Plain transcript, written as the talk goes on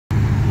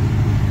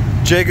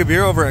Jacob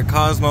here over at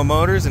Cosmo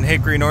Motors in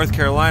Hickory, North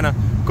Carolina.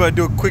 Go ahead and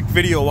do a quick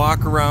video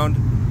walk around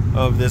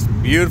of this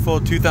beautiful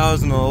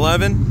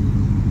 2011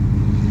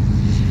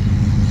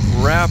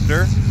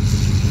 Raptor.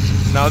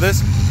 Now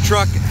this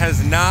truck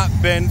has not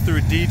been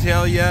through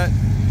detail yet.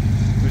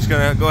 I'm just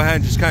gonna go ahead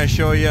and just kind of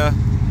show you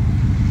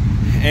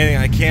anything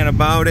I can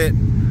about it.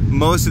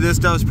 Most of this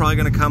stuff is probably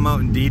gonna come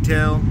out in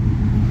detail.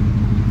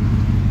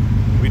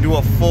 We do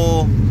a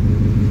full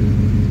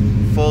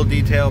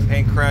detail,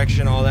 paint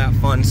correction, all that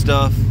fun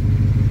stuff.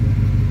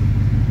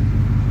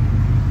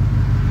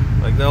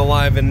 Like they'll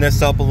liven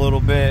this up a little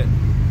bit.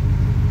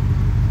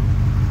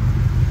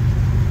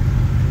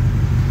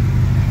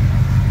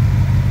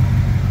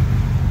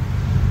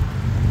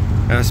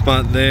 Got a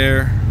spot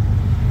there.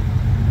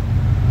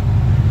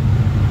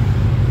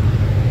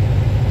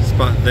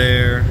 Spot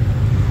there.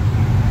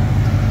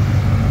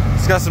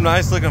 It's got some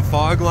nice looking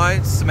fog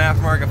lights, some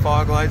aftermarket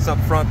fog lights up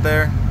front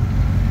there.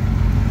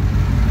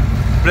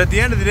 But at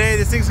the end of the day,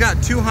 this thing's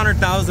got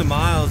 200,000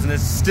 miles and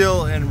it's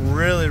still in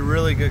really,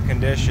 really good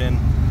condition.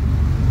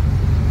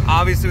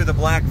 Obviously with a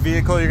black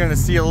vehicle, you're gonna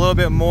see a little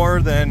bit more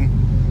than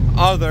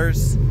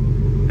others,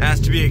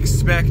 as to be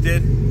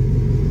expected.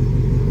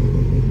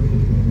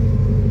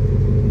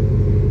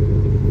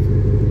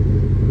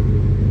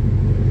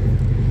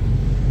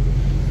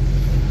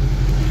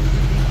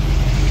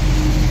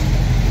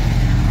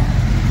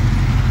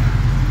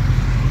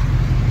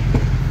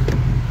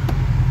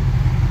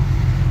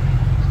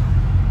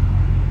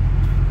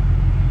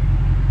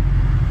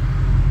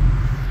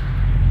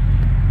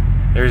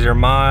 There's your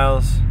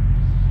miles.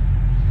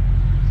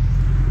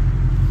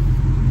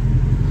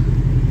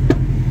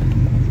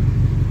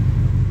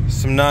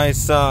 Some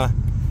nice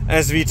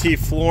SVT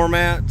floor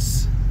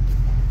mats.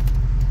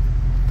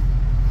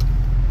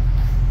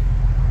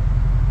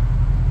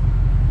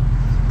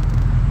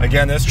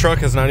 Again, this truck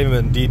has not even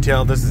been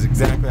detailed. This is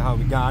exactly how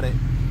we got it.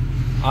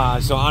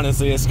 So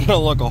honestly, it's gonna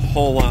look a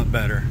whole lot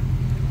better.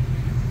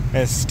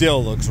 And it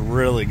still looks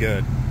really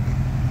good.